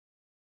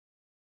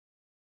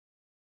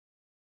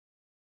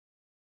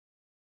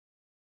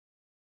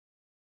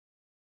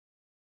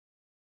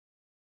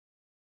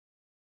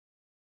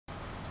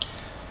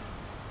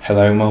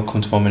Hello and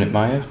welcome to 1 Minute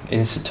Maya. In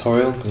this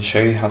tutorial I'm going to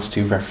show you how to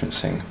do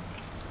referencing.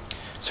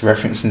 So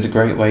referencing is a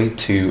great way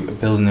to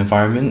build an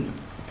environment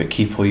but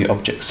keep all your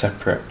objects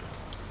separate.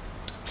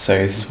 So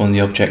this is one of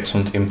the objects I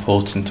want to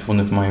import into one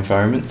of my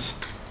environments.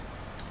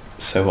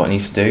 So what I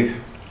need to do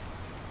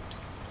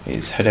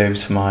is head over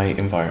to my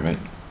environment.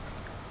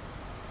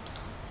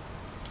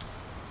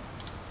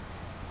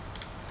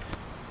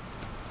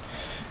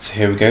 So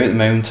here we go. At the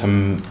moment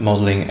I'm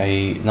modelling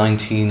a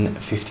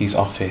 1950s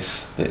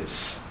office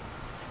that's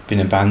been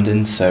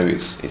abandoned, so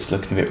it's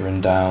looking a bit run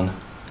down,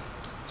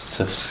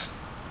 stuff's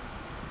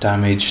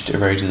damaged,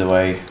 eroded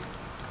away,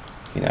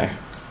 you know.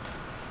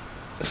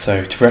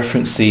 So to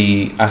reference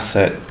the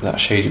asset that I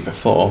showed you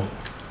before,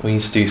 what we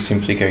need to do is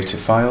simply go to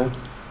File,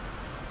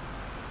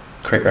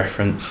 Create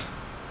Reference,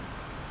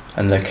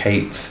 and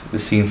locate the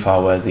scene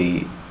file where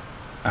the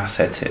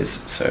asset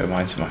is. So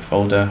mine's in my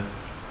folder.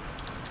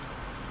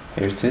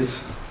 Here it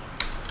is.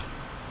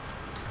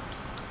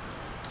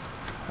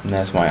 And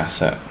there's my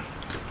asset.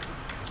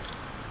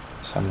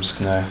 So I'm just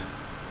going to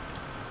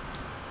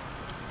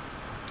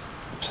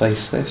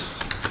place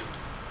this.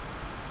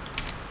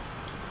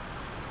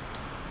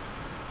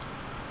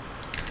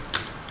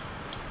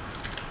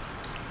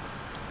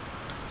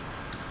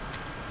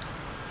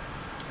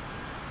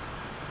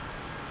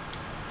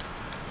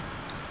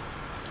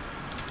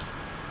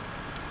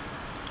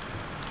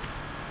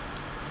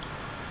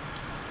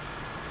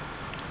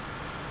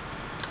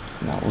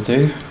 And that will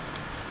do.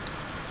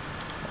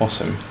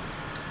 Awesome.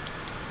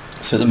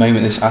 So at the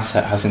moment this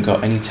asset hasn't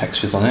got any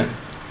textures on it,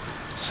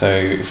 so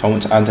if I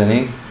want to add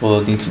any, all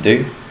I need to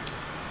do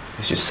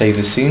is just save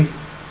the scene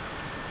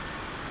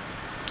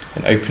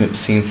and open up the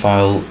scene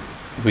file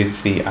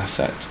with the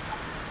asset.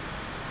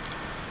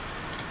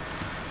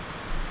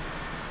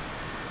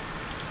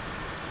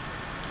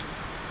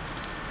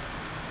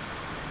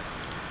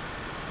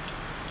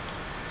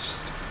 Just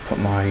put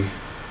my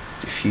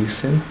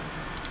diffuse in.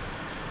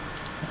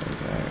 There we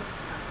go.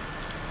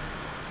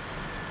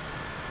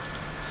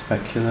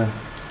 Specular.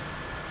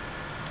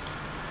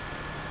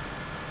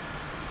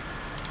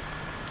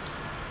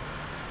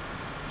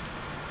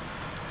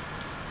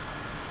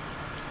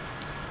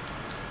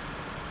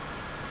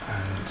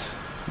 And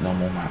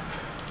normal map.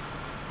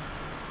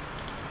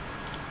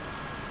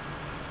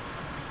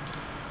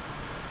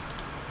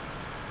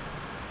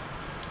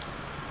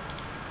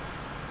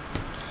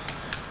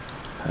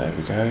 There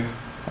we go.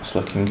 That's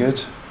looking good.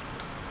 So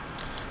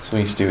what you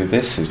need to do with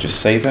this is just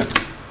save it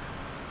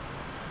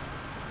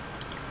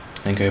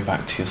and go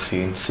back to your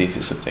scene, see if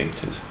it's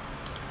updated.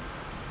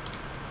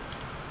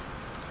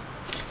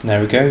 And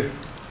there we go,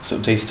 it's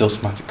updated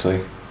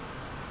automatically.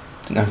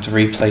 Didn't have to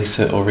replace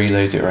it or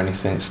reload it or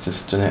anything, it's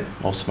just done it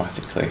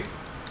automatically.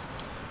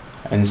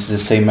 And this is the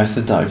same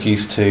method that I've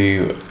used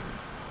to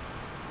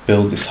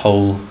build this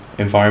whole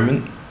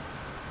environment.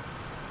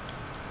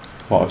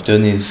 What I've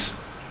done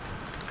is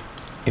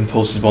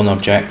imported one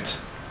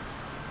object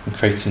and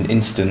created an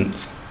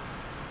instance,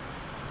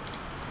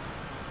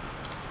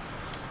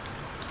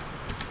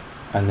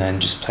 and then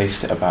just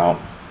placed it about.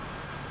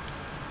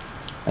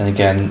 And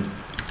again,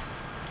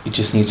 you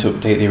just need to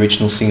update the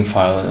original scene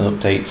file and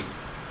update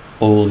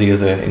all the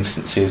other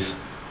instances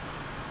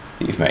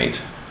that you've made.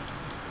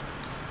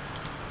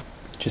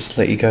 Just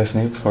to let you guys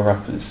know before I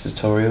wrap up this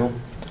tutorial,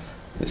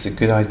 it's a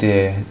good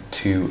idea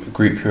to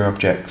group your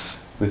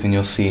objects within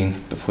your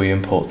scene before you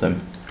import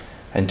them,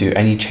 and do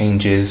any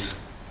changes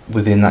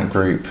within that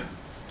group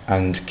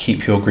and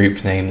keep your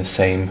group name the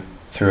same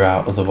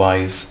throughout,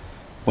 otherwise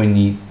when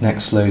you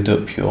next load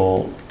up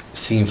your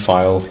scene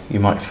file you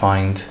might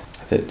find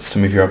that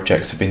some of your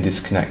objects have been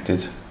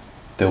disconnected.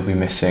 They'll be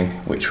missing,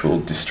 which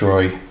will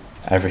destroy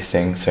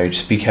everything, so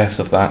just be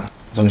careful of that.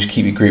 As long as you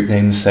keep your group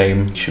name the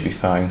same, you should be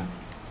fine.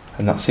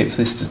 And that's it for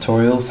this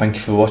tutorial. Thank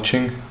you for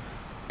watching.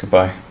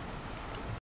 Goodbye.